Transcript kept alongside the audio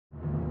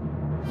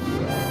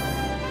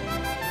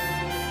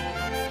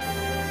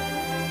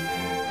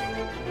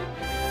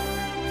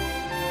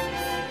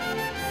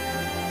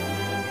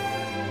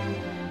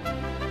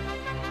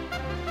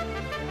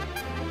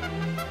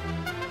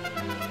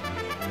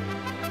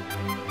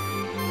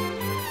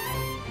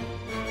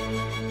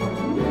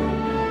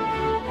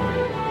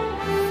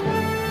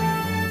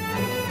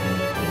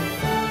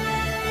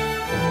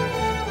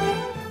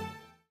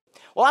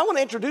Well, I want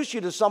to introduce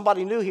you to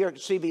somebody new here at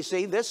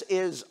CBC. This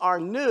is our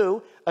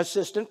new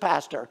assistant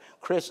pastor,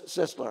 Chris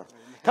Cisler.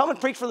 Come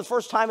and preach for the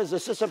first time as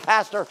assistant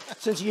pastor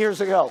since years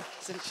ago.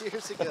 Since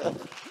years ago.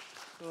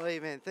 Well,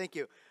 amen. Thank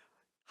you.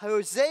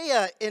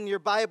 Hosea in your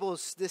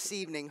Bibles this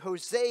evening.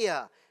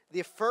 Hosea,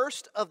 the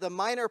first of the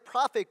minor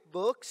prophet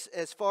books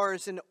as far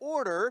as in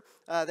order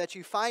that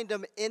you find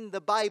them in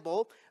the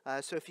Bible.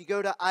 So if you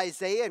go to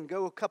Isaiah and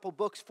go a couple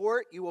books for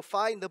it, you will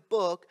find the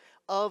book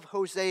of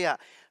Hosea.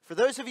 For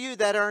those of you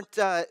that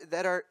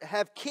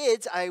have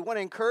kids, I want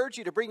to encourage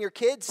you to bring your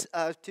kids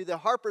to the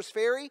Harper's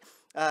Ferry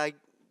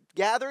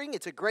gathering.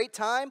 It's a great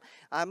time.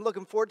 I'm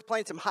looking forward to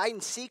playing some hide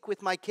and seek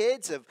with my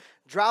kids, of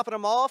dropping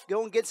them off,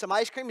 go and get some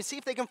ice cream and see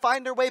if they can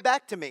find their way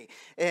back to me.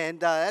 And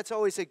that's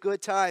always a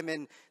good time.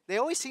 And they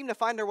always seem to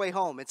find their way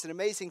home. It's an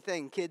amazing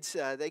thing. Kids,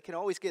 they can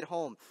always get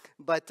home.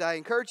 But I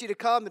encourage you to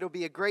come. It'll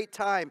be a great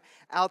time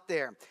out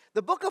there.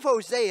 The book of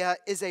Hosea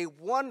is a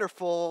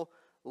wonderful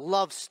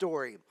love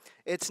story.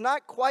 It's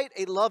not quite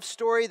a love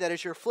story that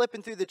as you're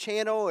flipping through the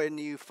channel and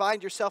you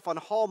find yourself on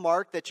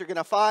Hallmark that you're going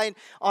to find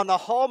on the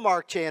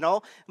Hallmark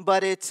channel,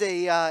 but it's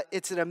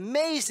an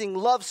amazing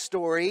love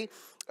story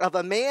of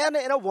a man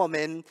and a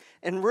woman,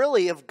 and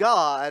really of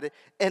God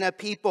and a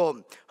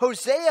people.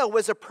 Hosea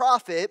was a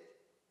prophet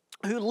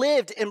who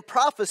lived and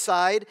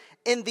prophesied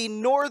in the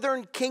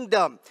northern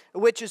kingdom,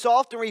 which is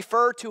often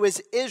referred to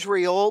as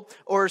Israel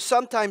or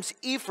sometimes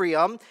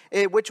Ephraim,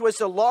 which was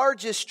the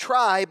largest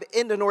tribe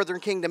in the northern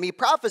kingdom. He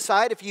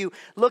prophesied, if you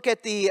look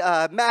at the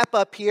map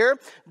up here,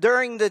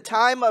 during the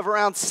time of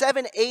around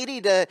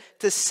 780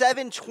 to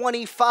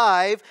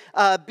 725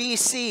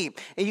 BC.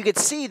 And you can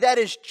see that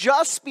is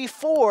just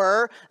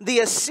before the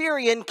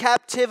Assyrian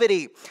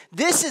captivity.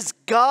 This is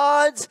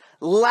God's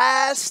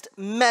last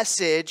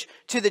message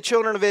to the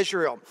children of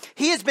Israel.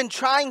 He has been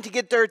trying to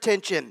get their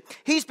attention.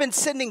 He's been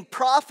sending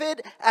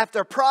prophet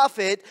after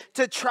prophet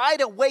to try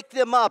to wake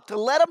them up, to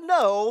let them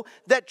know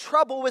that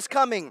trouble was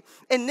coming.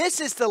 And this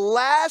is the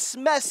last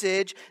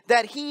message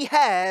that he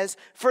has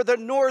for the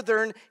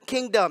northern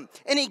kingdom.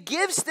 And he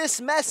gives this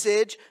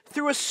message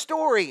through a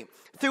story,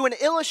 through an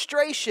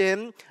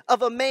illustration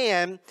of a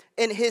man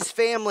and his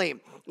family.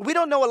 We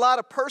don't know a lot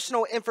of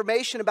personal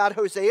information about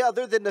Hosea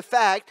other than the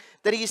fact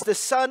that he's the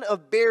son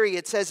of Beri,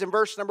 it says in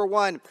verse number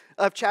 1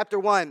 of chapter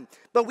 1.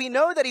 But we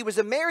know that he was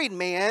a married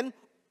man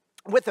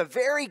with a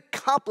very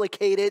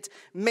complicated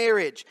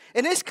marriage.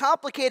 And this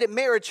complicated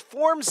marriage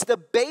forms the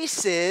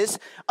basis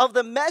of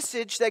the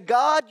message that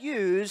God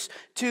used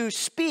to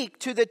speak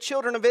to the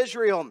children of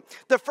Israel.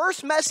 The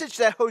first message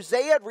that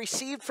Hosea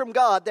received from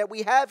God that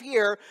we have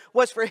here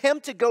was for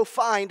him to go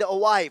find a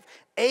wife.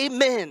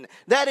 Amen.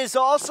 That is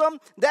awesome.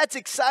 That's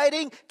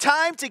exciting.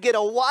 Time to get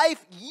a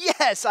wife.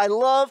 Yes, I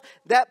love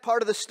that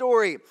part of the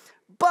story.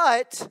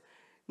 But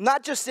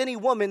not just any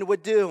woman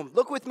would do.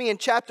 Look with me in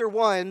chapter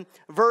 1,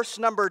 verse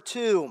number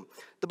 2.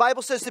 The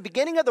Bible says, the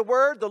beginning of the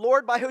word, the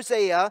Lord by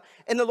Hosea,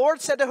 and the Lord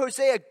said to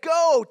Hosea,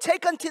 go,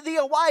 take unto thee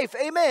a wife,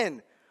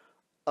 amen,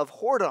 of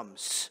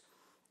whoredoms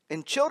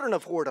and children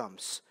of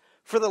whoredoms.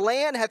 For the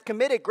land hath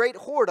committed great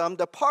whoredom,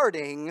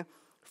 departing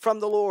from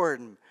the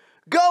Lord.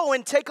 Go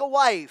and take a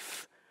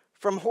wife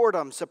from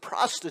whoredoms, a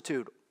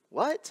prostitute.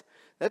 What?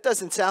 That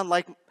doesn't sound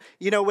like,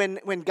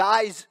 when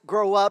guys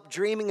grow up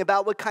dreaming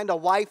about what kind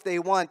of wife they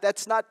want.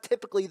 That's not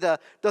typically the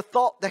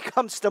thought that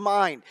comes to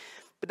mind.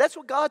 But that's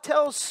what God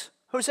tells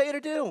Hosea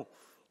to do.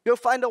 Go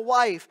find a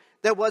wife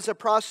that was a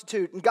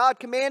prostitute. And God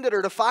commanded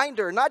her to find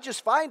her. Not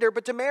just find her,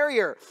 but to marry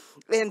her.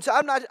 And so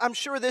I'm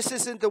sure this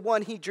isn't the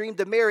one he dreamed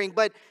of marrying,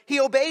 but he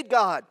obeyed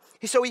God.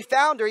 So he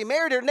found her, he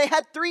married her, and they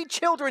had 3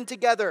 children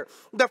together.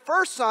 The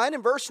first son,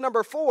 in verse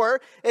number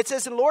 4, it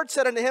says, and the Lord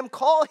said unto him,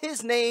 call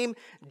his name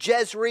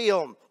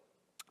Jezreel,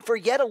 for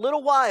yet a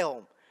little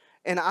while,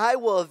 and I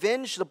will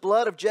avenge the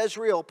blood of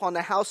Jezreel upon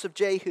the house of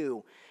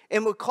Jehu,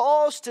 and will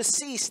cause to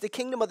cease the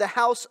kingdom of the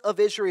house of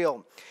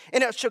Israel.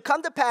 And it shall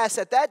come to pass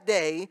at that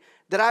day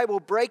that I will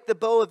break the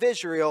bow of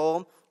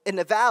Israel in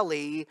the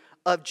valley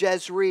of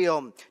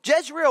Jezreel.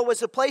 Jezreel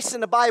was a place in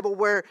the Bible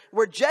where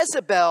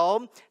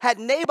Jezebel had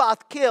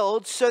Naboth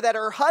killed so that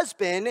her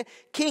husband,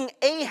 King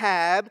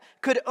Ahab,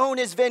 could own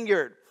his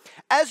vineyard.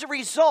 As a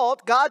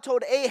result, God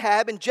told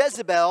Ahab and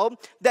Jezebel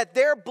that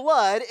their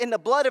blood and the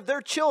blood of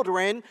their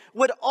children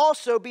would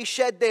also be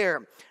shed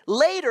there.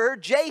 Later,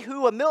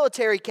 Jehu, a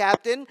military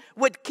captain,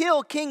 would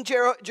kill King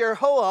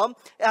Jeroboam,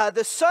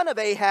 the son of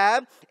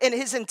Ahab, and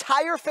his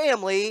entire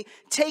family,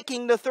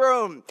 taking the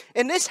throne.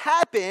 And this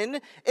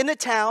happened in the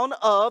town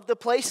of the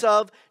place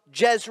of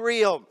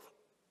Jezreel.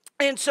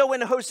 And so when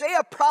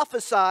Hosea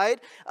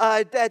prophesied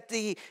when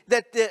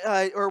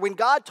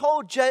God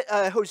told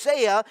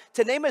Hosea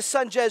to name his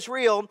son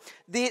Jezreel,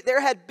 there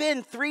had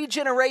been 3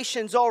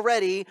 generations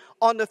already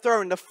on the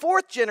throne. The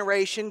 4th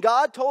generation,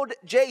 God told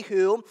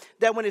Jehu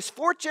that when his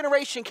 4th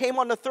generation came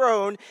on the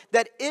throne,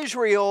 that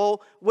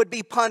Israel would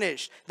be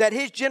punished, that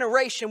his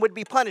generation would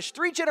be punished.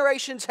 3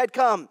 generations had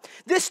come.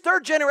 This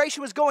 3rd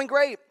generation was going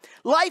great.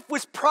 Life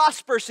was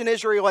prosperous in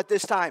Israel at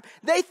this time.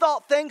 They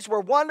thought things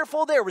were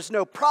wonderful. There was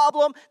no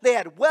problem. They they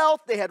had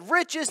wealth, they had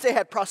riches, they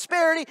had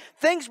prosperity.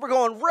 Things were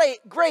going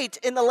great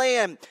in the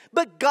land.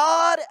 But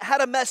God had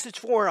a message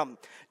for them.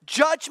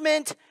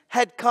 Judgment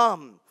had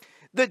come.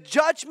 The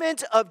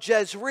judgment of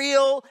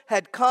Jezreel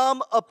had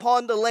come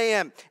upon the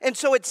land. And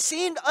so it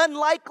seemed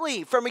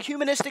unlikely from a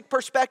humanistic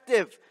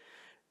perspective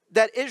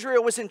that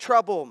Israel was in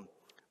trouble.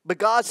 But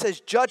God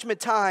says judgment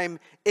time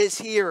is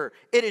here.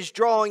 It is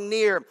drawing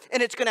near.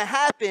 And it's going to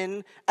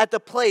happen at the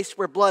place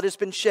where blood has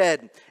been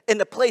shed, in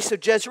the place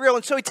of Jezreel.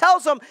 And so he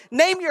tells them,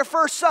 name your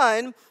first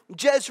son,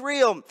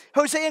 Jezreel.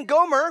 Hosea and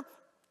Gomer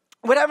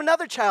would have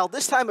another child,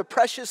 this time a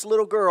precious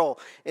little girl.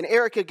 And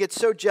Erica gets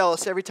so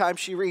jealous every time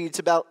she reads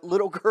about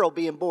little girl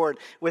being born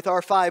with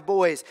our 5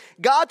 boys.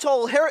 God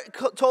told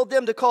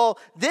them to call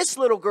this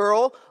little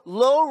girl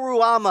Lo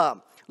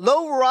Ruhamah.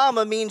 Lo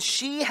Ruhamah means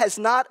she has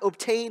not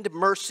obtained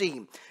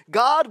mercy.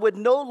 God would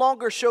no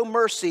longer show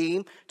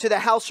mercy to the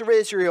house of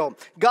Israel.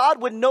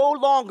 God would no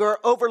longer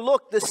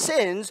overlook the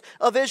sins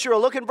of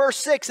Israel. Look in verse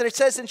 6, and it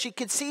says, and she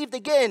conceived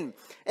again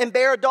and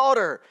bare a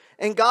daughter.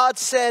 And God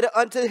said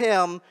unto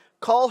him,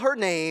 call her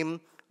name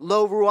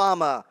Lo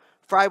Ruhamah,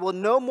 for I will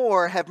no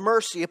more have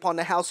mercy upon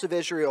the house of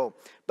Israel,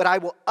 but I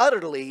will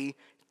utterly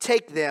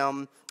take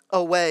them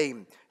away.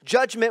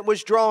 Judgment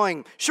was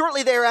drawing.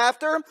 Shortly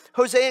thereafter,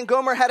 Hosea and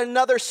Gomer had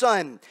another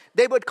son.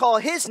 They would call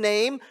his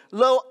name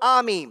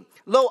Lo-Ami.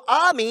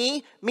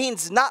 Lo-Ami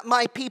means not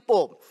my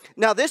people.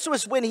 Now, this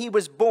was when he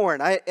was born.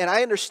 And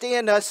I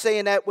understand us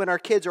saying that when our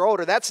kids are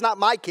older. That's not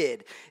my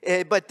kid.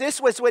 But this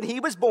was when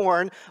he was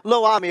born,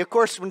 Lo-Ami. Of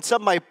course, when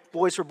some of my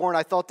boys were born,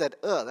 I thought that,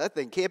 that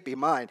thing can't be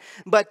mine.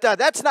 But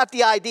that's not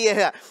the idea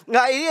here.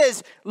 Now, it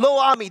is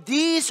Lo-Ami.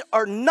 These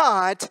are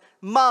not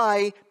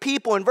my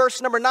people. In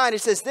verse number 9,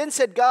 it says, then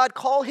said God,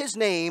 call his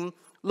name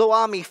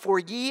Lo-Ami, for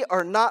ye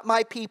are not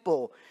my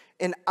people,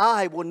 and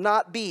I will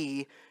not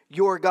be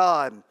your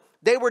God.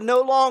 They would no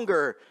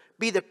longer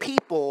be the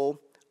people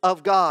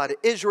of God,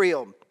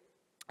 Israel.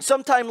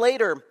 Sometime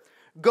later,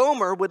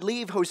 Gomer would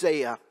leave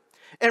Hosea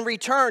and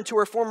return to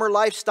her former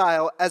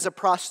lifestyle as a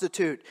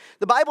prostitute.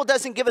 The Bible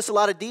doesn't give us a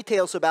lot of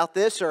details about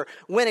this or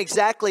when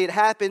exactly it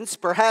happens.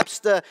 Perhaps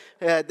the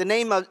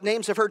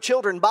names of her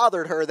children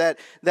bothered her, that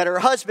her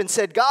husband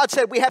said, God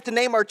said we have to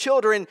name our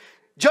children.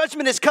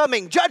 Judgment is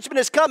coming. Judgment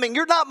is coming.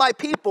 You're not my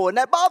people. And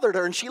that bothered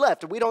her, and she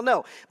left. We don't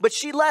know. But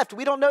she left.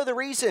 We don't know the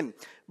reason.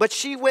 But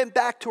she went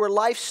back to her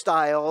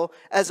lifestyle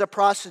as a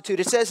prostitute.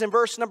 It says in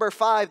verse number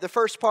 5, the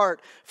first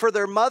part, for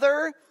their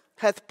mother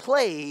hath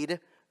played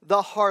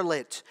the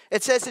harlot.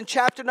 It says in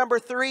chapter number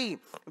 3,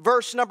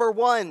 verse number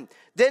 1,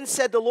 then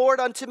said the Lord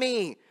unto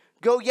me,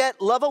 go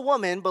yet love a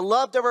woman,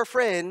 beloved of her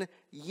friend,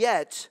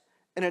 yet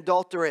an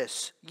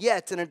adulteress.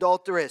 Yet an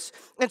adulteress.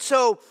 And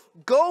so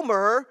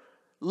Gomer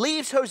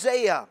leaves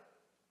Hosea,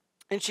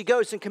 and she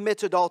goes and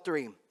commits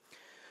adultery.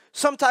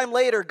 Sometime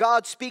later,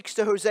 God speaks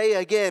to Hosea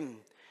again.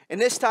 And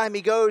this time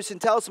he goes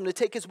and tells him to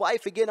take his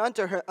wife again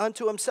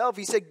unto himself.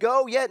 He said,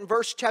 go yet, in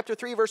chapter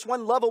 3, verse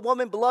 1, love a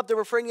woman, beloved of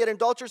her friend, yet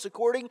adulteress,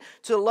 according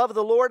to the love of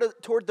the Lord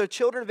toward the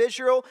children of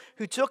Israel,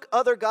 who took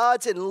other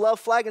gods and loved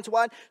flagons of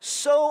wine.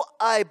 So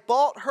I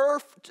bought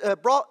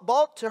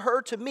to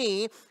her to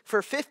me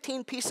for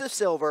 15 pieces of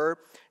silver,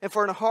 and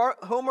for an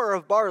homer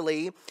of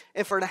barley,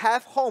 and for a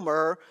half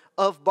homer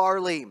of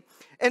barley.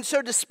 And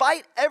so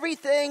despite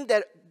everything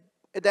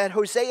that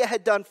Hosea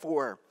had done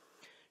for her,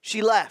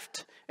 she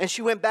left. And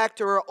she went back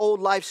to her old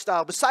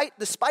lifestyle.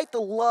 Despite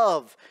the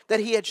love that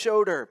he had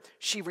showed her,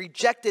 she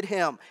rejected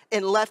him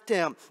and left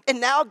him.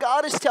 And now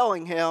God is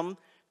telling him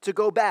to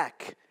go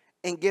back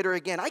and get her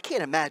again. I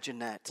can't imagine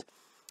that.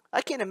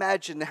 I can't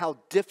imagine how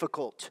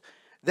difficult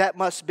that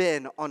must have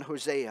been on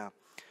Hosea.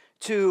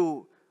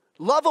 To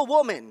love a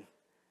woman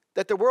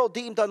that the world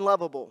deemed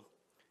unlovable.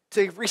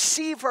 To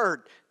receive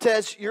her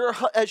as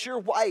your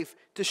wife.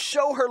 To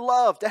show her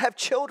love. To have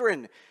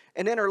children.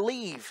 And then her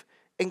leave.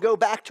 And go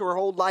back to her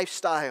old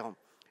lifestyle.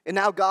 And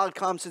now God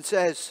comes and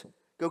says,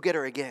 go get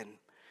her again.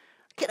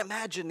 I can't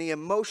imagine the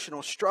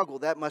emotional struggle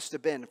that must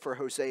have been for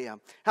Hosea.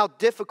 How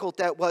difficult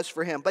that was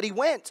for him. But he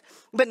went.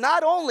 But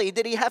not only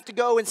did he have to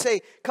go and say,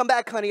 come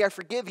back, honey, I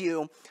forgive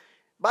you.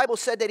 The Bible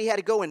said that he had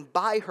to go and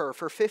buy her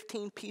for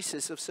 15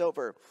 pieces of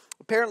silver.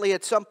 Apparently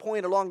at some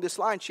point along this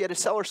line, she had to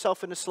sell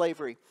herself into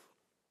slavery.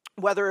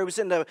 Whether it was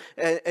in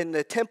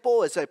the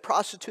temple as a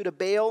prostitute of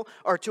Baal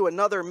or to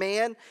another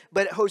man.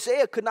 But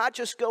Hosea could not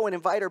just go and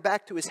invite her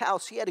back to his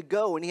house. He had to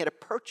go and he had to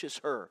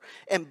purchase her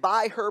and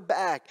buy her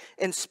back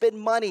and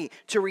spend money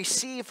to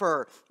receive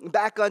her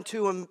back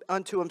unto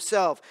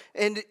himself.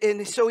 And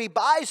so he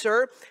buys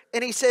her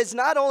and he says,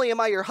 not only am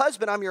I your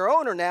husband, I'm your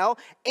owner now,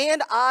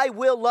 and I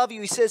will love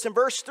you. He says in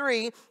verse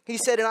 3, he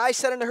said, and I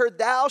said unto her,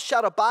 thou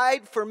shalt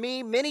abide for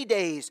me many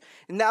days,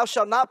 and thou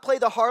shalt not play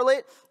the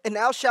harlot, and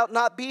thou shalt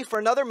not be for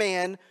another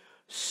man,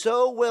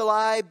 so will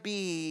I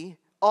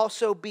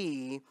also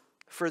be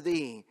for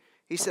thee.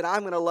 He said, I'm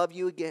going to love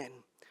you again.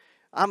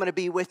 I'm going to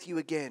be with you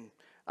again.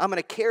 I'm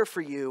going to care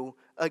for you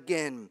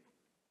again.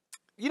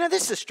 You know,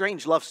 this is a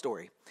strange love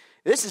story.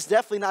 This is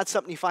definitely not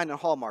something you find on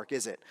Hallmark,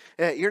 is it?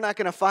 You're not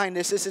going to find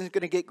this. This isn't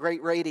going to get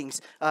great ratings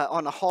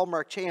on the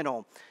Hallmark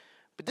channel.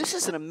 But this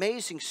is an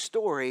amazing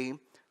story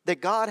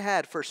that God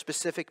had for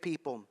specific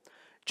people.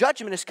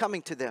 Judgment is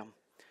coming to them.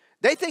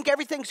 They think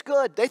everything's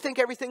good. They think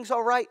everything's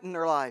all right in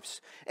their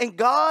lives. And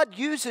God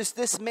uses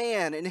this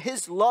man and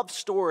his love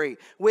story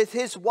with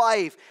his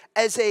wife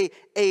as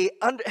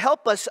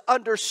help us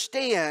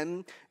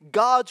understand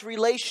God's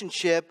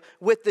relationship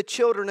with the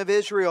children of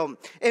Israel.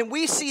 And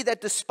we see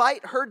that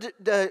despite her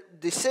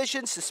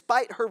decisions,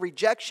 despite her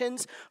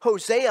rejections,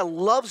 Hosea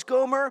loves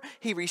Gomer.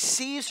 He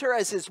receives her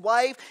as his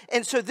wife.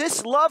 And so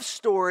this love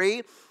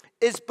story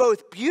is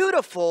both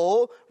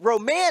beautiful,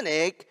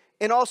 romantic,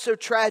 and also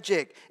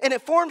tragic. And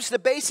it forms the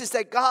basis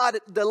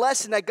the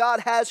lesson that God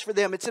has for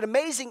them. It's an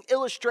amazing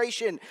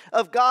illustration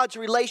of God's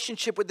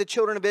relationship with the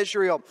children of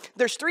Israel.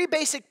 There's three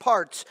basic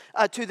parts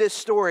to this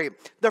story.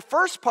 The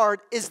first part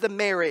is the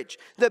marriage.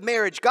 The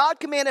marriage. God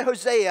commanded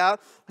Hosea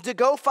to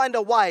go find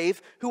a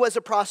wife who was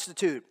a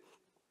prostitute.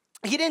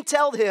 He didn't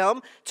tell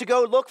him to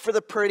go look for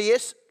the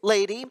prettiest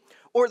lady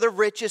or the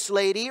richest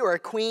lady, or a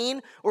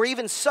queen, or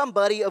even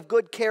somebody of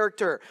good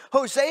character.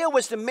 Hosea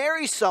was to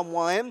marry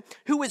someone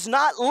who was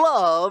not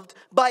loved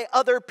by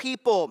other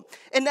people.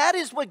 And that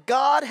is what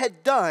God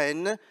had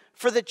done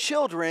for the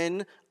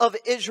children of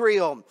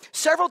Israel.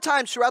 Several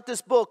times throughout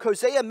this book,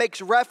 Hosea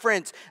makes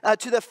reference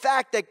to the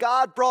fact that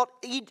God brought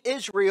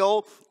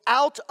Israel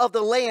out of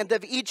the land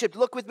of Egypt.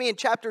 Look with me in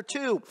chapter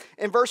 2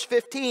 and verse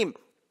 15.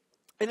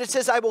 And it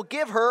says, I will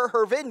give her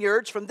her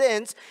vineyards from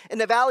thence in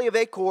the valley of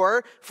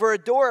Achor for a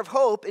door of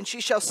hope, and she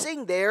shall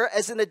sing there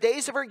as in the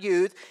days of her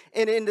youth,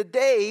 and in the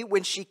day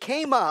when she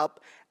came up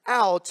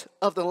out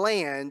of the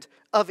land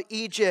of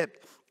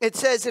Egypt. It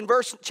says in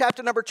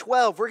chapter number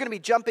 12, we're going to be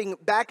jumping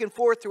back and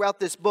forth throughout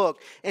this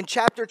book. In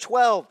chapter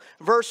 12,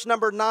 verse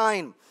number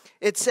 9,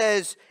 it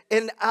says,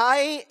 and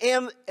I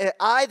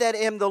that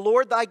am the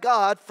Lord thy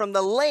God from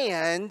the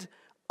land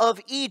of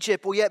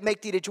Egypt will yet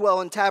make thee to dwell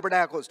in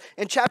tabernacles.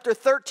 In chapter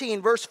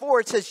 13, verse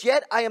 4, it says,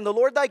 yet I am the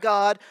Lord thy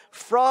God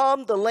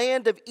from the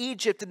land of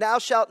Egypt, and thou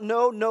shalt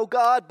know no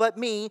God but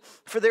me,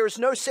 for there is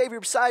no Savior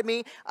beside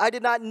me. I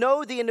did not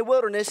know thee in the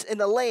wilderness in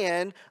the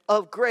land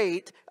of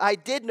great. I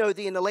did know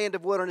thee in the land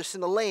of wilderness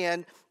in the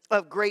land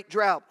of great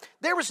drought.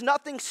 There was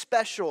nothing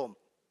special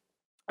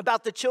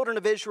about the children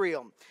of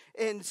Israel.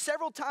 And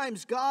several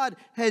times God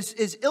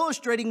is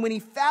illustrating when he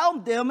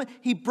found them,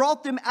 he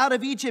brought them out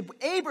of Egypt.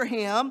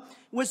 Abraham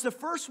was the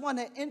first one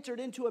that entered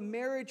into a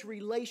marriage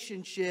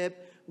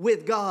relationship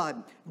with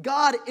God.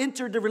 God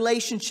entered the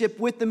relationship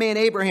with the man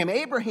Abraham.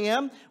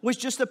 Abraham was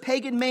just a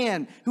pagan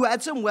man who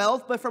had some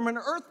wealth, but from an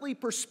earthly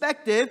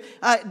perspective,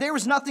 there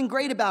was nothing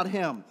great about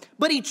him.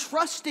 But he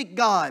trusted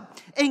God,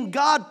 and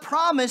God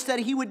promised that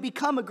he would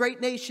become a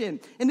great nation.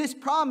 And this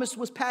promise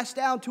was passed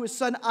down to his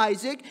son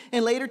Isaac,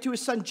 and later to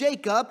his son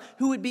Jacob,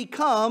 who would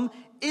become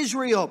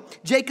Israel.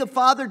 Jacob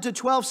fathered the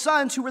 12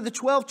 sons who were the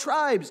 12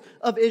 tribes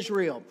of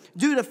Israel.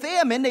 Due to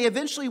famine, they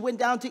eventually went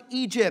down to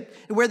Egypt,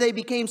 where they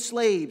became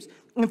slaves.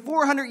 And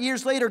 400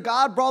 years later,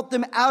 God brought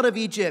them out of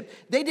Egypt.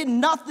 They did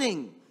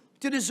nothing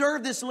to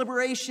deserve this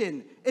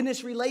liberation and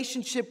this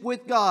relationship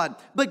with God,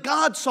 but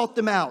God sought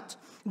them out.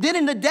 Then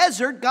in the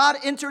desert, God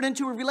entered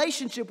into a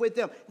relationship with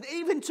them. They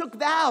even took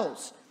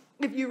vows.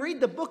 If you read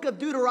the book of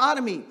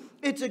Deuteronomy,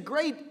 it's a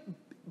great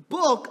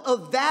book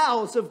of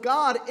vows of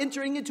God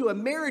entering into a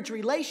marriage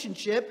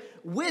relationship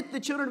with the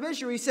children of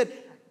Israel. He said,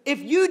 if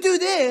you do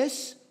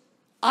this,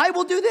 I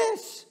will do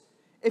this.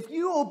 If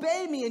you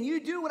obey me and you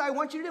do what I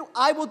want you to do,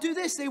 I will do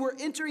this. They were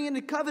entering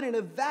into covenant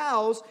of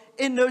vows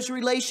in those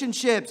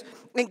relationships.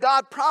 And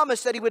God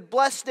promised that he would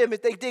bless them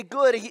if they did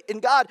good. And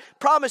God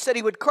promised that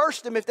he would curse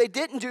them if they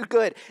didn't do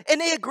good.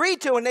 And they agreed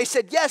to it. And they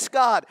said, yes,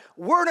 God,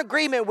 we're in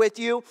agreement with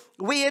you.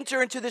 We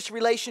enter into this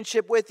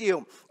relationship with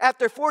you.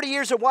 After 40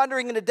 years of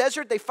wandering in the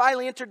desert, they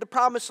finally entered the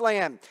promised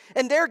land.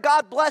 And there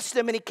God blessed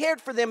them and he cared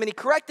for them and he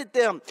corrected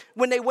them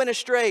when they went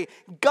astray.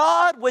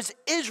 God was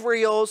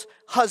Israel's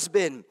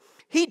husband.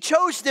 He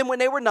chose them when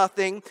they were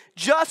nothing,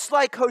 just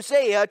like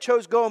Hosea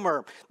chose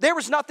Gomer. There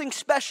was nothing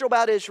special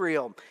about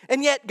Israel,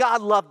 and yet God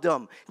loved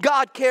them.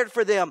 God cared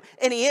for them,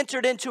 and he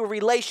entered into a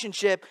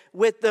relationship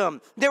with them.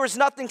 There was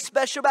nothing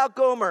special about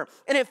Gomer,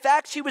 and in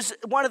fact, she was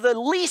one of the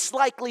least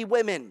likely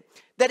women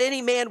that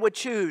any man would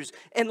choose.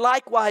 And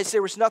likewise,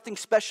 there was nothing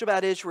special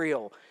about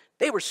Israel.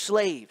 They were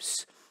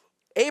slaves.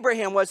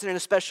 Abraham wasn't a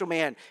special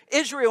man.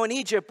 Israel and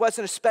Egypt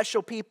wasn't a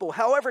special people.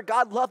 However,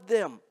 God loved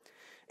them,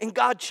 and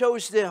God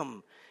chose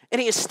them. And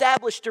he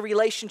established a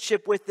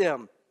relationship with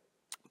them.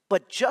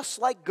 But just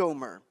like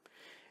Gomer,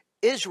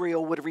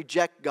 Israel would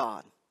reject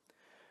God.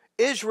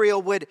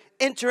 Israel would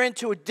enter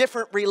into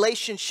different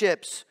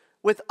relationships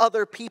with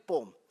other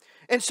people.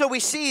 And so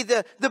we see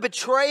the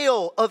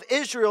betrayal of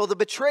Israel, the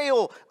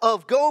betrayal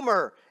of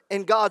Gomer,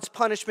 and God's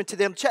punishment to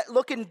them.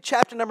 Look in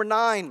chapter number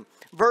 9,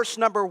 verse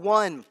number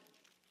 1.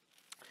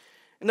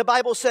 And the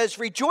Bible says,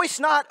 rejoice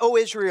not, O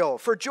Israel,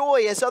 for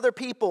joy as other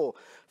people,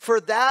 for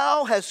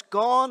thou hast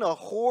gone a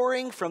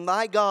whoring from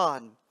thy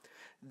God.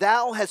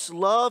 Thou hast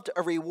loved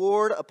a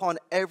reward upon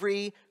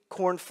every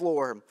corn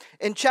floor.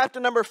 In chapter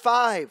number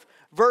 5,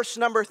 verse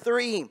number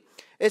 3,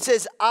 It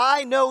says,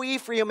 I know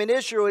Ephraim and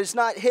Israel is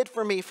not hid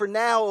from me. For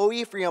now, O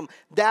Ephraim,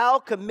 thou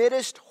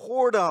committest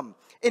whoredom,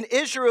 and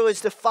Israel is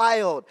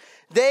defiled.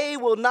 They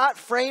will not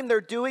frame their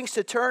doings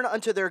to turn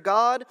unto their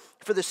God,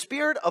 for the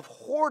spirit of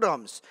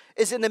whoredoms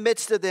is in the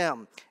midst of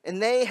them,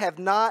 and they have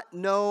not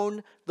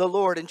known the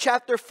Lord. In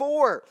chapter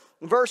 4,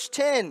 verse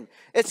 10,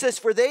 it says,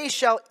 for they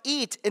shall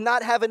eat and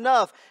not have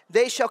enough.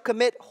 They shall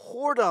commit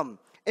whoredom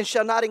and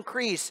shall not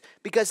increase,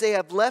 because they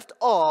have left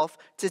off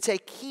to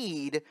take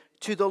heed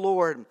to the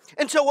Lord.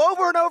 And so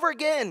over and over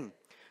again,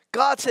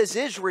 God says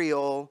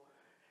Israel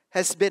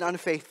has been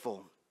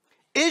unfaithful.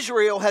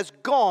 Israel has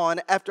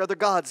gone after other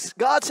gods.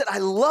 God said, I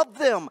love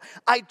them.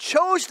 I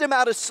chose them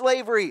out of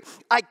slavery.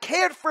 I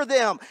cared for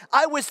them.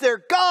 I was their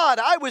God.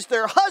 I was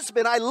their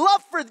husband.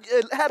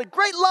 Had a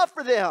great love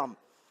for them.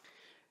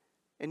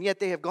 And yet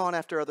they have gone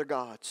after other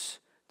gods.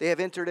 They have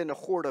entered into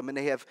whoredom and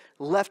they have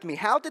left me.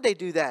 How did they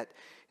do that?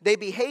 They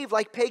behave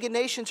like pagan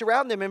nations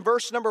around them. In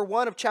verse number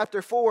 1 of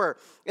chapter 4,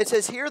 it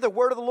says, hear the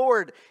word of the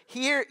Lord.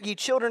 Hear, ye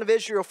children of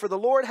Israel, for the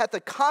Lord hath a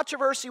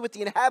controversy with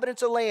the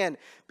inhabitants of the land,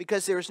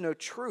 because there is no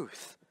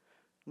truth,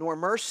 nor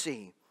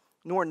mercy,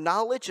 nor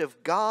knowledge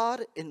of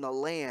God in the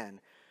land.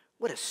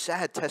 What a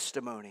sad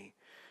testimony.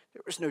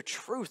 There was no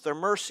truth or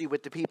mercy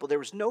with the people. There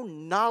was no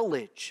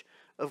knowledge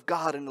of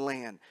God in the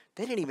land.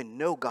 They didn't even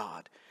know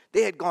God.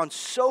 They had gone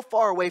so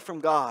far away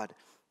from God,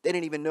 they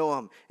didn't even know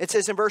him. It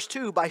says in verse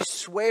 2, by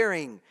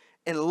swearing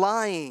and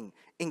lying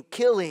and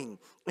killing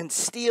and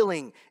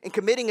stealing and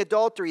committing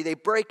adultery, they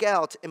break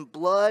out, and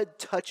blood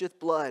toucheth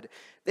blood.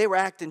 They were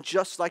acting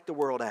just like the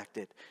world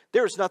acted.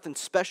 There was nothing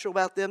special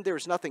about them. There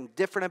was nothing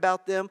different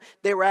about them.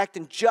 They were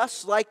acting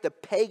just like the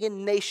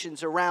pagan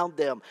nations around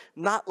them,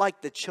 not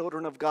like the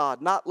children of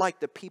God, not like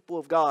the people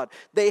of God.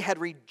 They had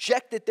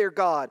rejected their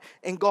God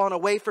and gone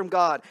away from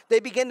God. They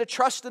began to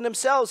trust in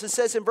themselves. It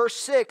says in verse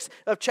 6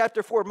 of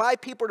chapter 4, my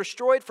people are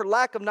destroyed for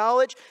lack of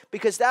knowledge,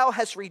 because thou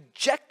hast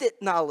rejected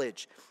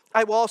knowledge.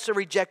 I will also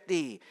reject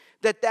thee,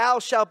 that thou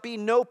shalt be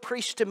no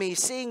priest to me,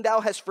 seeing thou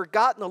hast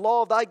forgotten the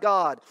law of thy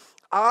God.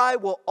 I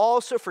will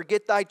also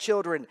forget thy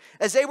children.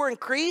 As they were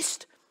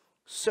increased,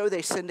 so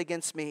they sinned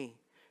against me.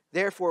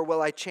 Therefore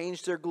will I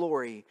change their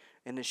glory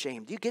into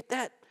shame. Do you get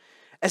that?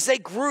 As they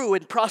grew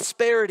in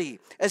prosperity,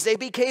 as they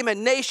became a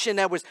nation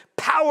that was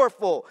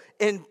powerful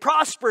and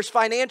prosperous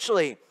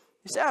financially,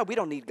 you say, we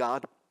don't need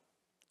God.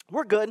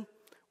 We're good.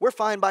 We're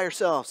fine by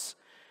ourselves.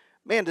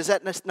 Man, does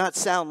that not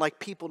sound like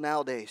people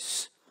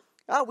nowadays?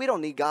 We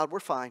don't need God. We're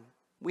fine.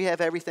 We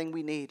have everything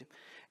we need.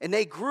 And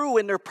they grew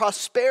in their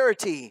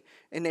prosperity,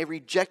 and they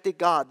rejected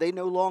God. They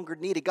no longer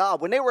needed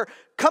God. When they were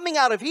coming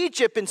out of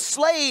Egypt and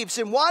slaves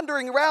and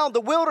wandering around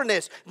the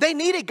wilderness, they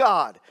needed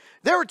God.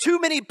 There were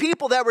too many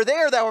people that were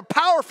there that were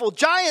powerful,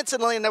 giants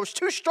in the land that was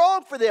too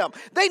strong for them.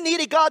 They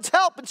needed God's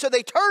help, and so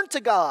they turned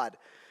to God.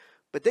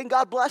 But then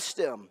God blessed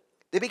them.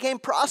 They became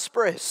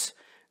prosperous.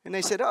 And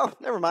they said,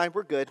 never mind,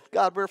 we're good.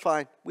 God, we're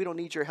fine. We don't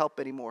need your help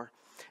anymore.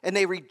 And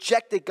they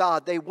rejected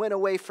God. They went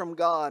away from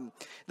God.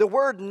 The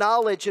word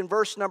knowledge in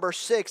verse number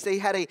 6, they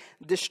had a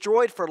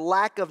destroyed for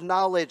lack of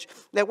knowledge.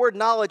 That word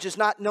knowledge is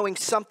not knowing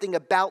something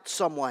about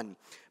someone,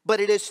 but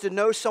it is to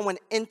know someone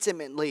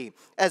intimately,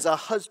 as a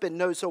husband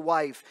knows a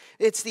wife.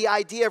 It's the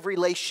idea of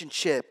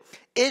relationship.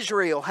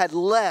 Israel had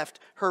left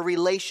her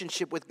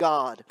relationship with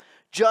God,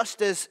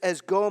 just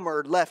as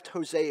Gomer left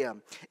Hosea.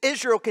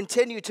 Israel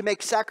continued to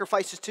make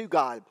sacrifices to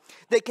God.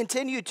 They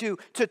continued to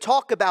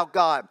talk about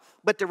God.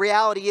 But the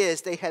reality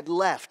is they had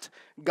left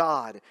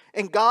God.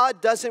 And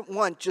God doesn't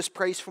want just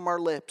praise from our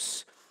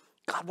lips.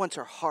 God wants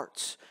our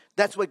hearts.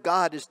 That's what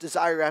God is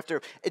desire after.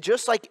 It's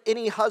just like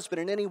any husband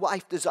and any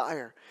wife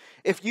desire.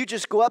 If you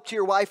just go up to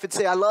your wife and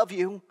say, I love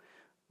you,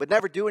 but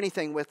never do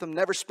anything with them,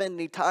 never spend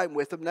any time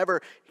with them,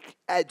 never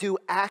do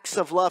acts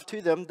of love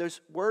to them,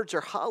 those words are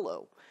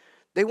hollow.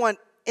 They want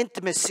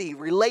intimacy,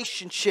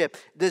 relationship,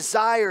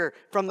 desire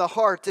from the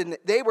heart. And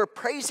they were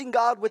praising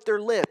God with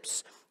their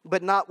lips,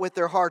 but not with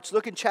their hearts.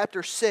 Look in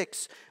chapter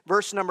 6,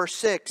 verse number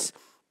 6.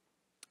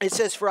 It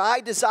says, for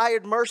I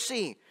desired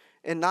mercy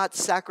and not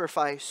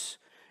sacrifice,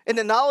 and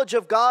the knowledge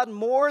of God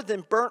more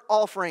than burnt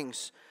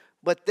offerings.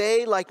 But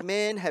they, like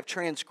men, have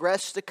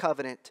transgressed the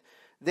covenant.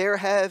 There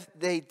have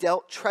they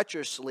dealt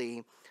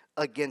treacherously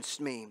against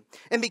me.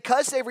 And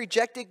because they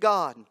rejected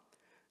God,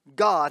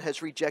 God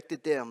has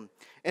rejected them.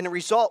 And the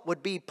result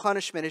would be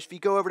punishment. If you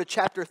go over to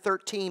chapter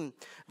 13,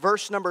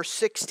 verse number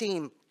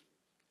 16,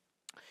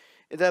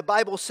 the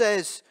Bible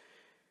says,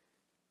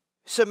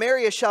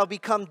 Samaria shall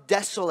become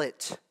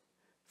desolate,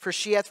 for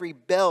she hath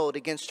rebelled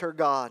against her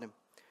God.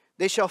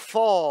 They shall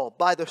fall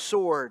by the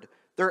sword.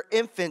 Their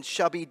infants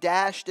shall be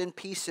dashed in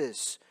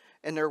pieces,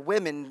 and their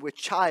women with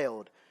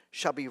child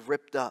shall be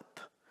ripped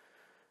up.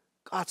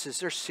 God says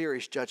there's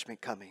serious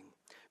judgment coming.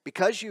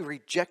 Because you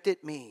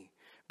rejected me,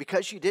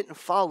 because you didn't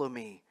follow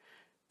me,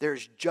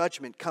 there's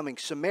judgment coming.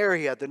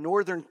 Samaria, the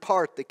northern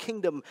part, the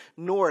kingdom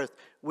north,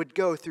 would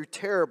go through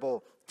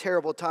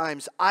terrible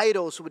times.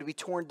 Idols would be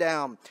torn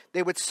down.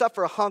 They would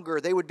suffer hunger.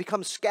 They would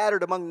become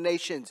scattered among the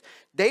nations.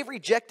 They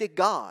rejected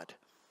God,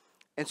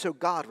 and so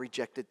God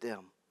rejected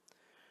them.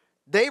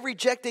 They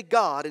rejected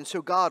God, and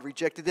so God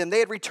rejected them. They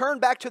had returned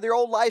back to their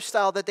old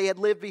lifestyle that they had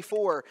lived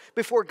before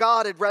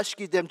God had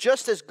rescued them,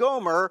 just as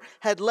Gomer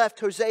had left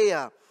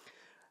Hosea.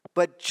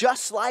 But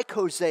just like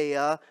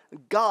Hosea,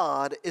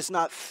 God is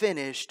not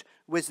finished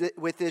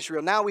with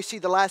Israel. Now we see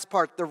the last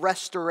part, the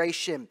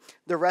restoration.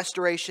 The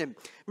restoration.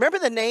 Remember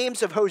the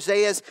names of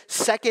Hosea's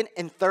second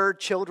and third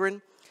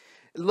children?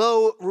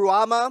 Lo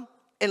Ruhamah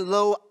and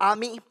Lo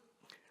Ami.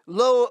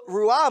 Lo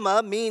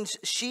Ruhamah means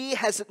she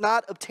has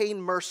not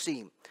obtained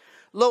mercy.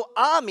 Lo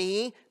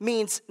Ami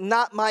means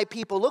not my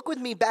people. Look with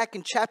me back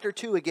in chapter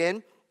 2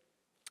 again,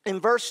 in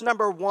verse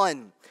number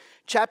 1.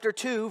 Chapter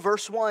 2,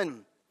 verse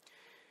 1.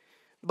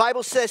 The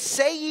Bible says,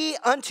 say ye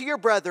unto your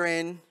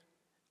brethren,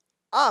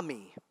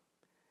 Ami,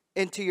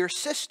 and to your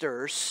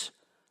sisters,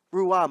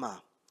 Ruhamah.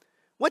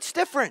 What's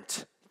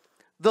different?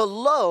 The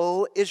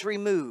lo is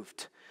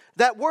removed.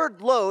 That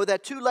word lo,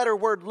 that two-letter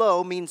word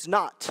lo, means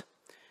not.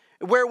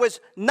 Where it was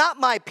not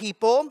my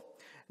people,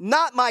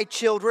 not my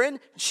children,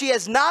 she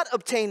has not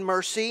obtained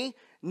mercy,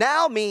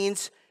 now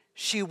means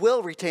she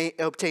will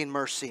obtain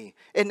mercy.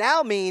 It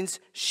now means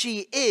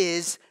she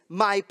is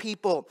my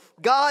people.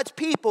 God's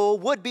people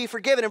would be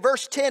forgiven. In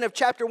verse 10 of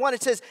chapter 1,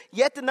 it says,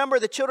 yet the number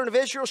of the children of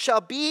Israel shall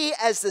be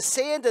as the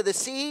sand of the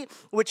sea,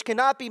 which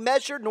cannot be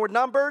measured nor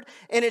numbered.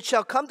 And it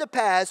shall come to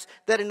pass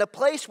that in the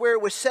place where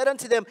it was said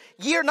unto them,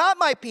 ye are not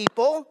my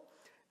people,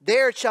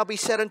 there it shall be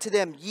said unto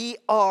them, ye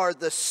are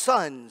the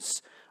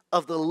sons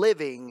of the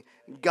living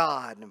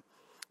God.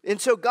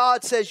 And so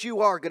God says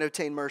you are going to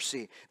obtain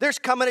mercy. There's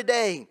coming a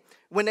day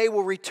when they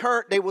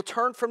will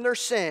turn from their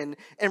sin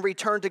and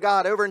return to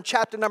God. Over in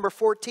chapter number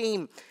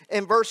 14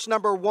 and verse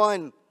number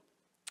 1,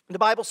 the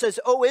Bible says,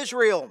 O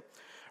Israel,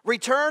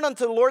 return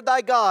unto the Lord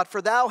thy God,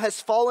 for thou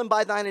hast fallen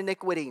by thine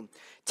iniquity.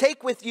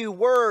 Take with you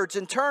words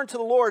and turn to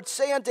the Lord.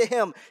 Say unto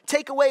him,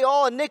 take away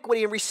all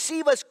iniquity and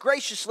receive us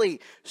graciously.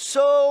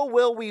 So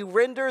will we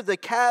render the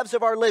calves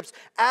of our lips.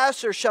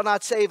 Asher shall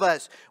not save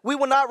us. We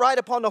will not ride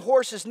upon the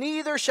horses,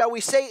 neither shall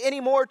we say any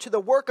more to the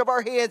work of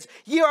our hands,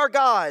 ye are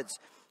gods.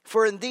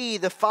 For in thee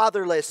the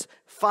fatherless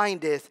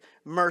findeth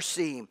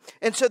mercy.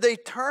 And so they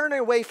turn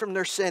away from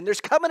their sin. There's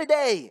coming a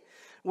day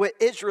where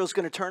Israel's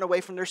going to turn away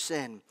from their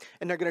sin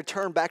and they're going to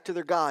turn back to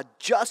their God,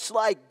 just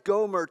like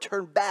Gomer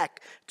turned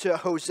back to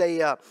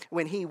Hosea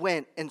when he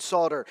went and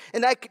sought her.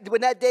 And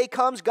when that day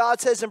comes,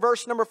 God says in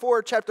verse number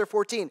 4, chapter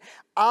 14,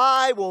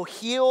 I will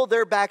heal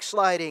their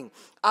backsliding.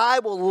 I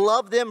will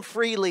love them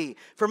freely,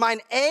 for mine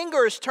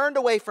anger is turned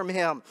away from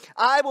him.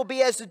 I will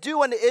be as the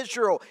dew unto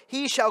Israel.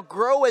 He shall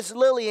grow as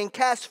lily and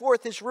cast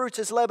forth his roots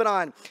as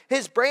Lebanon.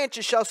 His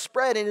branches shall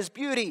spread, and his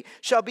beauty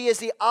shall be as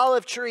the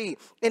olive tree,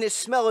 and his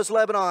smell as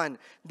Lebanon.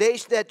 They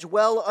that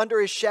dwell under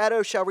his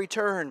shadow shall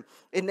return,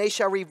 and they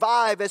shall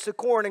revive as the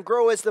corn and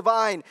grow as the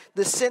vine.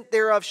 The scent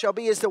thereof shall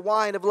be as the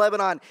wine of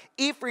Lebanon.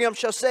 Ephraim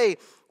shall say,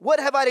 what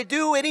have I to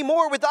do any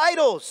more with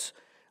idols?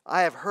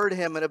 I have heard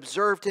him and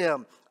observed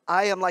him.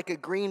 I am like a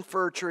green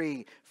fir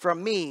tree.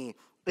 From me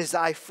is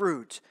thy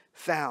fruit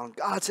found.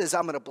 God says,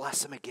 I'm going to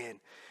bless them again.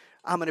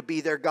 I'm going to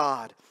be their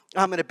God.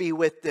 I'm going to be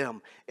with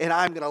them. And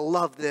I'm going to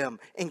love them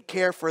and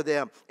care for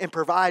them and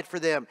provide for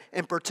them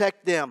and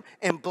protect them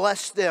and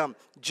bless them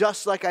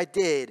just like I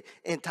did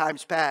in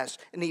times past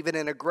and even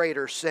in a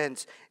greater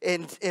sense.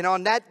 And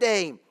on that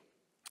day,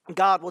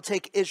 God will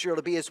take Israel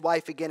to be his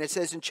wife again. It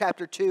says in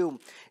chapter 2,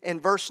 in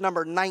verse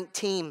number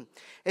 19,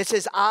 it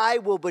says, I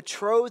will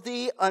betroth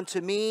thee unto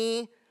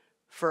me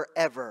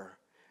forever.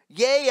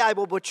 Yea, I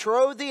will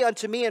betroth thee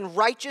unto me in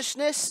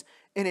righteousness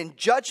and in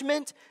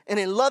judgment and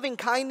in loving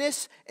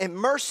kindness and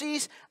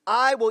mercies.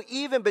 I will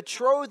even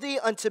betroth thee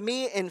unto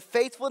me in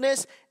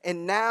faithfulness,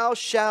 and thou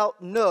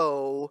shalt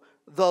know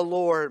the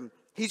Lord.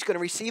 He's going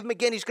to receive them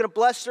again. He's going to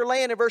bless their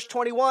land in verse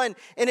 21.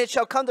 And it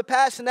shall come to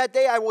pass in that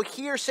day, I will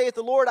hear, saith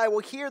the Lord, I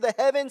will hear the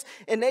heavens,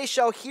 and they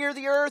shall hear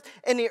the earth,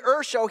 and the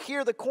earth shall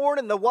hear the corn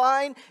and the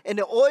wine and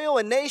the oil,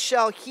 and they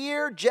shall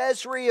hear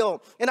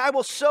Jezreel. And I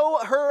will sow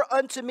her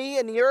unto me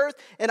in the earth,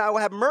 and I will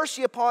have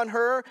mercy upon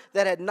her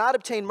that had not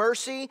obtained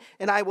mercy.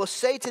 And I will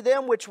say to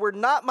them which were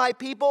not my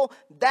people,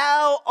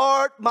 thou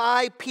art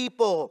my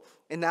people.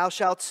 And thou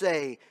shalt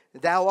say,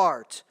 thou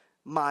art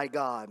my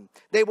God.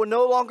 They will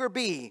no longer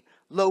be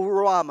Lo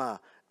Ruhamah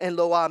and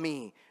Lo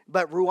Ami,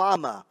 but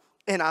Ruhamah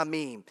and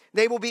Ami.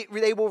 They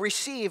will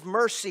receive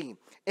mercy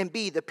and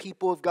be the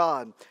people of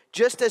God.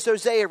 Just as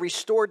Hosea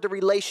restored the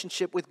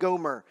relationship with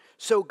Gomer,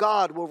 so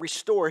God will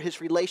restore his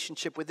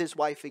relationship with his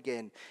wife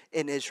again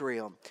in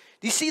Israel.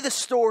 Do you see the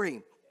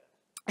story?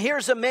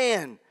 Here's a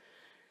man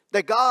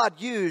that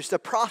God used, a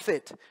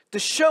prophet, to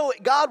show,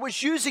 God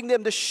was using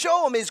them to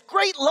show him his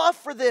great love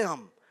for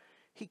them.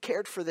 He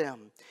cared for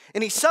them.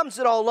 And he sums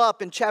it all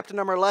up in chapter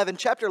number 11.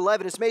 Chapter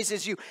 11 is amazing.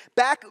 As you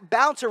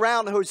bounce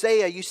around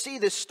Hosea, you see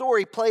this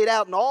story played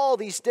out in all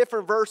these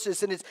different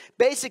verses. And it's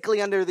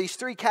basically under these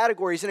three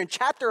categories. And in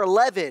chapter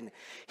 11,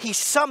 he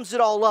sums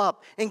it all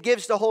up and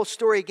gives the whole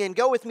story again.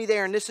 Go with me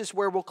there, and this is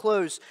where we'll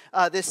close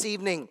this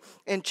evening.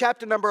 In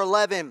chapter number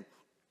 11,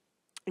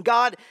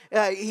 God,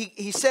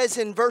 he says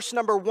in verse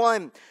number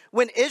 1,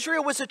 when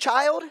Israel was a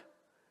child,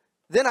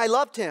 then I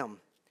loved him.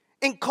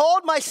 and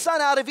called my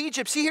son out of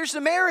Egypt. See, here's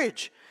the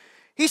marriage.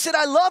 He said,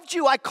 I loved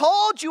you. I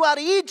called you out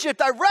of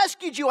Egypt. I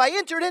rescued you. I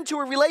entered into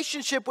a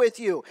relationship with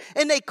you.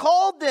 And they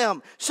called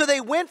them. So they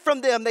went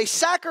from them. They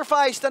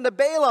sacrificed unto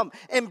Balaam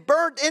and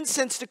burnt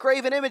incense to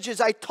graven images.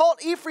 I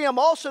taught Ephraim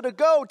also to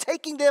go,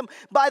 taking them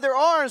by their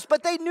arms.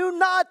 But they knew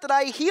not that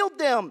I healed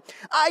them.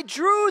 I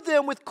drew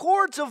them with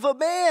cords of a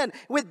man,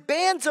 with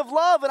bands of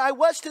love. And I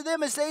was to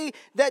them as they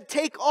that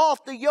take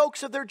off the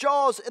yokes of their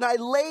jaws. And I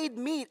laid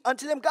meat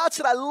unto them. God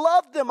said, I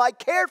loved them. I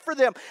cared for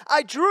them.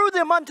 I drew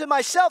them unto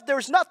myself. There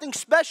was nothing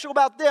special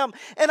about them,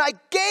 and I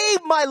gave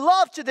my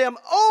love to them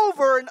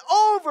over and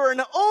over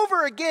and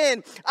over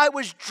again. I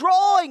was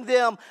drawing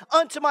them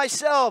unto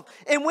myself.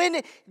 And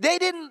when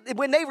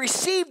they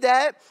received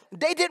that,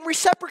 they didn't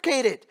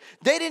reciprocate it.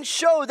 They didn't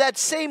show that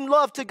same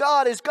love to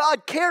God as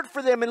God cared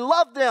for them and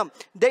loved them.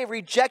 They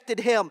rejected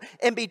him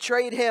and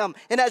betrayed him.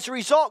 And as a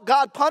result,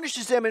 God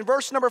punishes them. In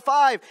verse number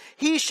 5,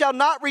 he shall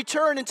not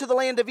return into the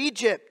land of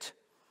Egypt,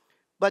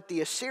 but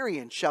the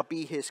Assyrian shall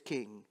be his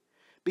king,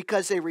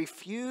 because they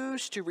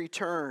refuse to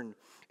return.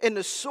 And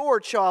the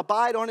sword shall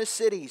abide on his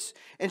cities,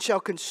 and shall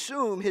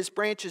consume his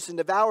branches and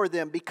devour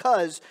them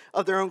because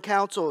of their own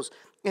counsels.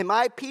 And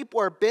my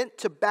people are bent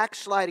to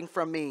backsliding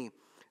from me.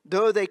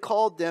 Though they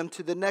called them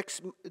to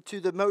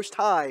the Most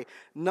High,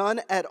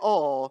 none at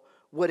all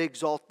would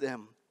exalt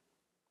them.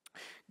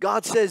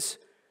 God says,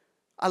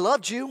 I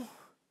loved you.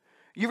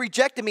 You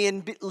rejected me,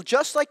 and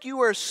just like you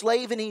were a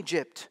slave in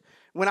Egypt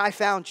when I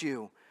found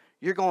you,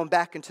 you're going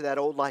back into that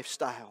old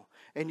lifestyle.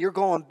 And you're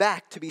going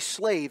back to be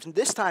slaves. And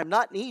this time,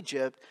 not in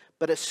Egypt,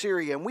 but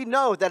Assyria. And we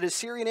know that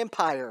Assyrian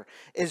Empire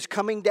is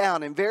coming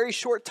down in very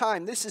short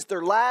time. This is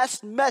their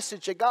last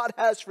message that God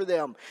has for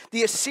them.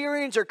 The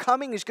Assyrians are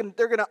coming.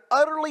 They're going to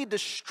utterly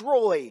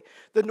destroy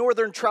the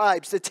northern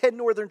tribes, the 10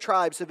 northern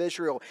tribes of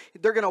Israel.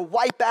 They're going to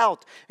wipe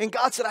out. And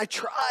God said, I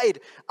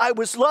tried. I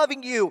was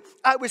loving you.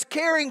 I was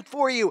caring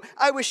for you.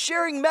 I was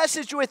sharing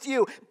message with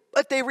you.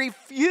 But they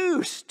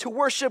refused to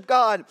worship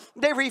God.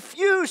 They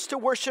refused to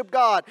worship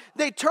God.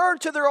 They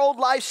turned to their old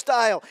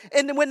lifestyle.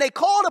 And when they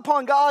called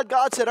upon God,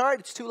 God said, all right,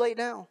 it's too late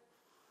now.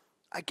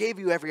 I gave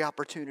you every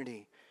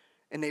opportunity.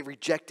 And they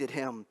rejected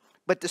him.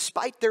 But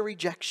despite their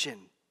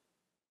rejection,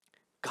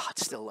 God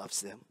still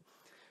loves them.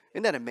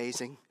 Isn't that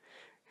amazing?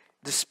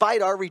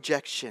 Despite our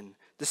rejection,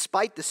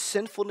 despite the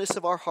sinfulness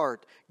of our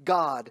heart,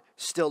 God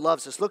still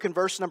loves us. Look in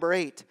verse number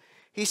 8.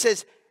 He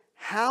says,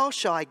 how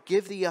shall I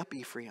give thee up,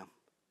 Ephraim?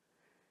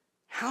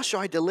 How shall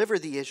I deliver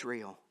thee,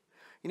 Israel?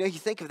 You know, you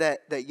think of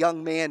that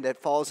young man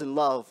that falls in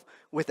love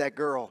with that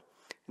girl.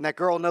 And that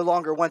girl no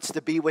longer wants to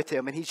be with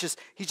him. And he's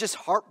just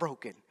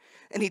heartbroken.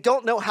 And he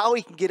don't know how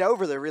he can get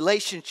over the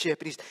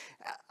relationship. And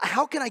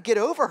how can I get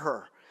over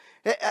her?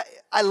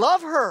 I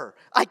love her.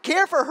 I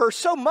care for her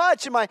so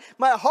much. And my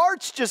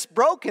heart's just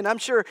broken. I'm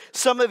sure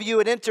some of you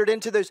had entered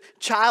into those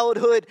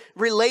childhood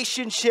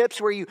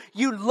relationships where you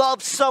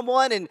love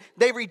someone and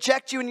they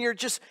reject you and you're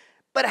just...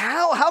 But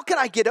how can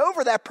I get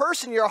over that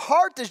person? Your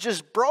heart is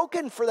just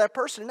broken for that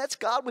person. And that's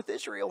God with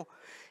Israel.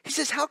 He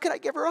says, how can I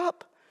give her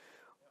up?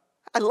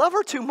 I love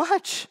her too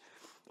much.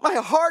 My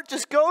heart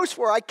just goes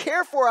for her. I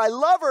care for her. I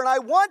love her. And I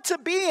want to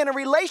be in a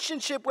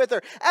relationship with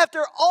her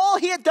after all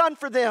he had done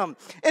for them.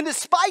 And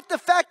despite the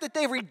fact that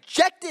they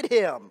rejected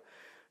him,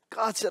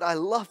 God said, I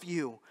love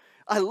you.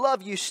 I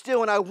love you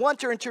still, and I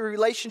want her into a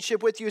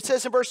relationship with you. It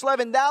says in verse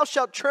 11, thou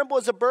shalt tremble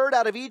as a bird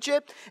out of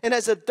Egypt, and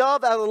as a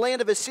dove out of the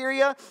land of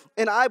Assyria,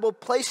 and I will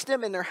place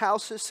them in their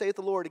houses, saith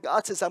the Lord.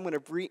 God says, I'm going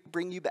to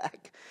bring you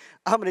back.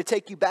 I'm going to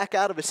take you back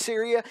out of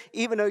Assyria,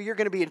 even though you're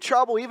going to be in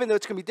trouble, even though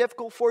it's going to be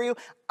difficult for you.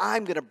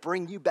 I'm going to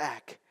bring you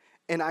back,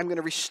 and I'm going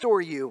to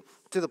restore you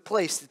to the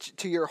place,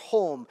 to your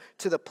home,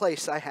 to the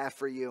place I have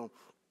for you.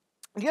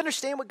 Do you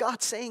understand what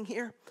God's saying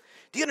here?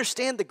 Do you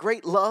understand the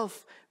great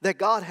love that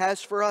God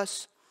has for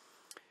us?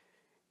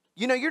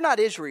 You know, you're not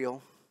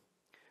Israel,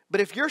 but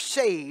if you're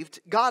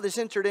saved, God has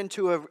entered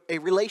into a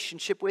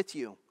relationship with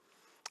you.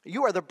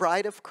 You are the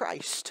bride of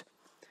Christ.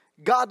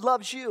 God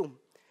loves you.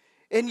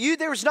 And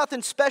there was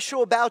nothing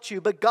special about you,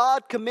 but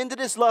God commended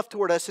his love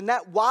toward us, and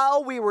that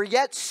while we were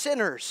yet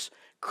sinners,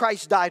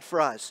 Christ died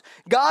for us.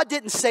 God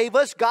didn't save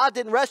us. God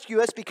didn't rescue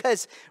us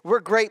because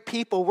we're great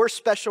people. We're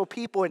special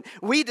people, and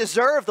we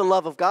deserve the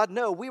love of God.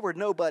 No, we were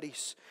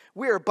nobodies.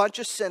 We are a bunch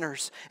of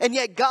sinners. And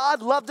yet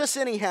God loved us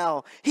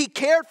anyhow. He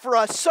cared for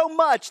us so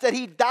much that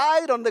he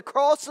died on the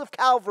cross of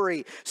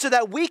Calvary so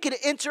that we could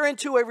enter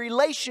into a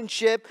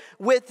relationship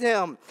with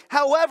him.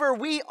 However,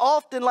 we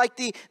often, like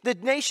the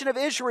nation of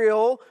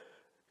Israel,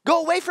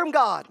 go away from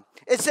God.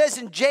 It says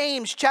in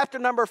James chapter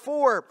number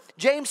 4,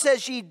 James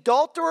says, ye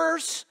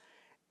adulterers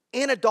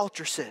and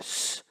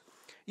adulteresses.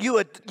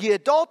 Ye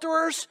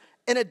adulterers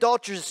and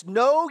adulteresses,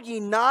 know ye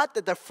not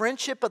that the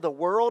friendship of the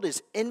world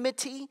is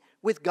enmity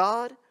with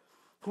God?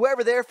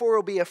 Whoever therefore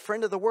will be a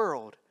friend of the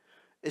world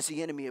is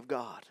the enemy of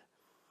God.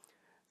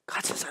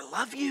 God says, I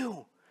love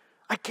you.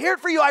 I cared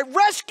for you. I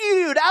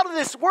rescued out of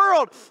this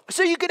world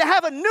so you could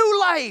have a new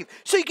life,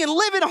 so you can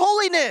live in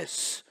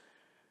holiness.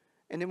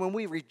 And then when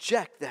we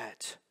reject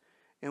that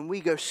and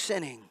we go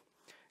sinning,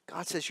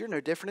 God says, you're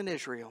no different than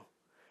Israel.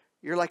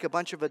 You're like a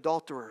bunch of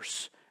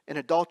adulterers and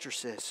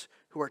adulteresses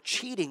who are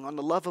cheating on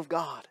the love of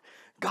God.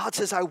 God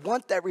says, I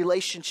want that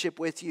relationship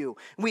with you.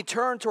 And we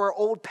turn to our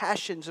old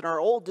passions and our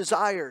old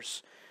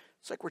desires.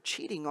 It's like we're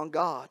cheating on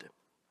God.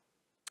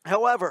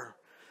 However,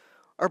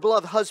 our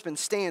beloved husband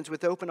stands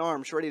with open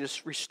arms, ready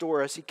to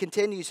restore us. He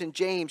continues in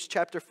James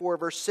chapter 4,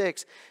 verse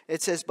 6.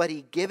 It says, but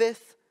he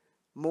giveth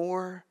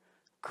more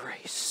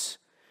grace.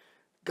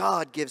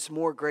 God gives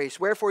more grace.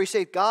 Wherefore he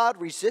saith, God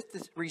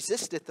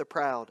resisteth the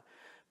proud,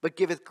 but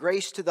giveth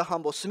grace to the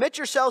humble. Submit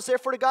yourselves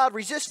therefore to God.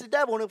 Resist the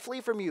devil, and he'll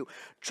flee from you.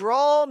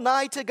 Draw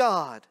nigh to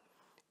God,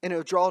 and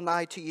he'll draw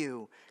nigh to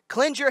you.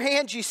 Cleanse your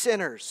hands, ye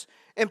sinners,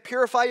 and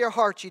purify your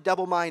hearts, ye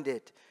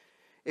double-minded.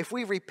 If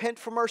we repent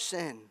from our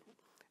sin,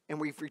 and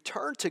we've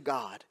returned to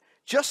God,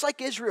 just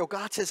like Israel,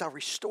 God says, I'll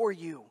restore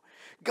you.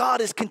 God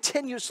is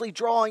continuously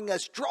drawing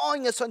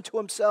us unto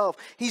himself.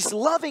 He's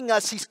loving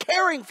us. He's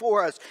caring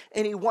for us.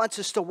 And he wants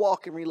us to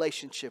walk in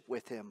relationship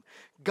with him.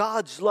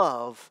 God's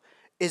love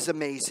is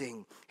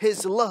amazing.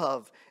 His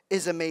love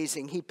is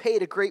amazing. He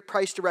paid a great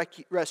price to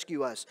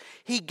rescue us.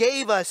 He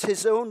gave us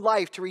his own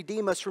life to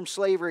redeem us from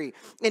slavery.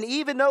 And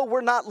even though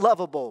we're not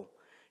lovable,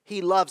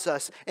 he loves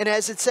us. And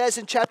as it says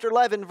in chapter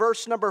 11,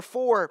 verse number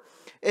 4,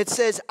 it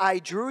says, I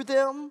drew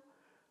them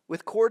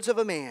with cords of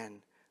a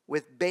man,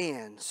 with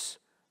bands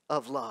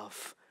of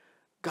love.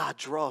 God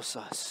draws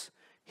us.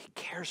 He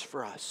cares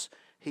for us.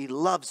 He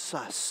loves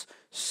us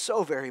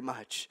so very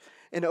much.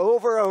 And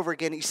over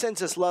again, he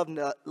sends us love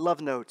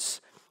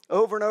notes.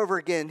 Over and over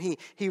again,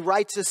 he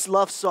writes us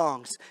love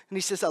songs. And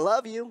he says, I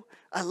love you.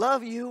 I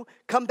love you.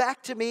 Come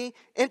back to me.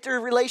 Enter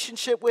a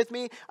relationship with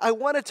me. I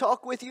want to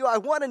talk with you. I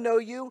want to know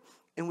you.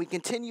 And we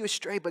continue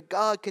astray, but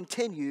God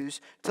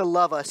continues to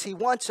love us. He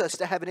wants us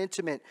to have an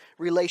intimate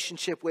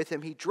relationship with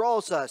him. He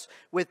draws us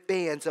with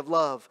bands of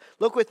love.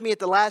 Look with me at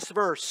the last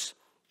verse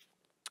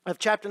of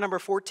chapter number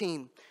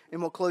 14,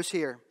 and we'll close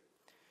here.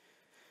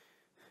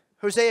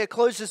 Hosea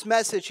closes his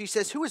message. He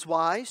says, who is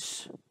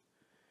wise?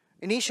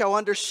 And he shall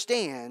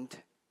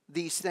understand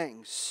these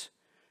things.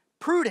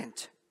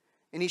 Prudent,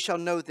 and he shall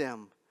know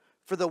them.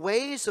 For the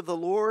ways of the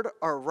Lord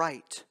are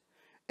right,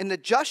 and the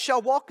just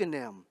shall walk in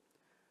them.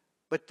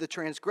 But the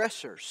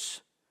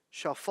transgressors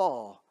shall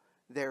fall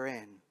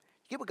therein.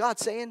 You get what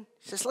God's saying?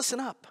 He says, listen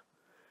up.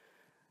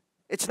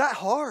 It's not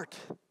hard.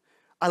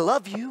 I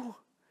love you.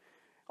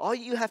 All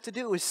you have to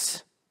do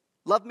is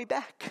love me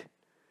back.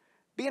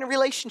 Be in a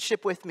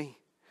relationship with me.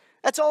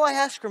 That's all I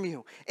ask from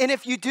you. And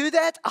if you do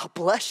that, I'll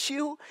bless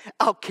you.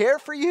 I'll care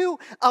for you.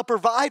 I'll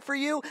provide for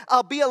you.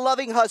 I'll be a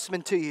loving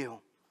husband to you.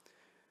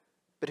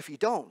 But if you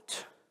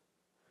don't,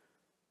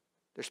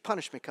 there's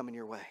punishment coming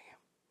your way.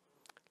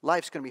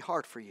 Life's going to be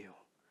hard for you.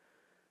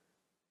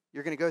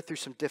 You're going to go through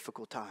some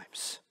difficult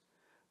times.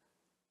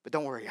 But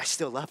don't worry, I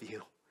still love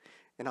you.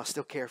 And I'll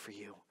still care for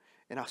you.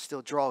 And I'll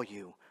still draw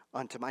you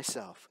unto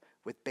myself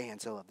with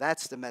bands of love.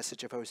 That's the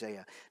message of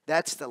Hosea.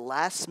 That's the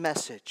last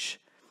message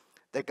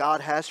that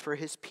God has for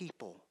his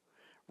people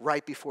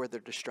right before their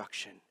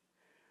destruction.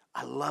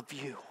 I love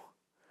you.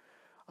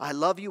 I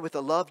love you with a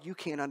love you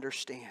can't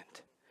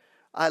understand.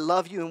 I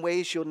love you in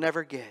ways you'll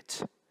never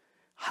get.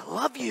 I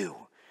love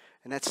you.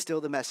 And that's still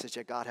the message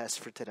that God has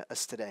for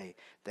us today,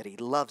 that he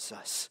loves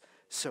us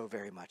so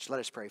very much. Let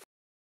us pray.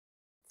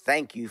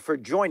 Thank you for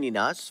joining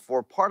us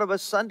for part of a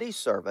Sunday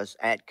service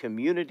at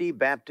Community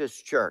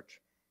Baptist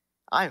Church.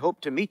 I hope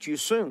to meet you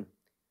soon.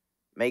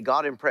 May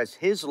God impress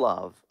his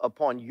love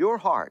upon your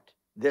heart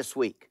this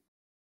week.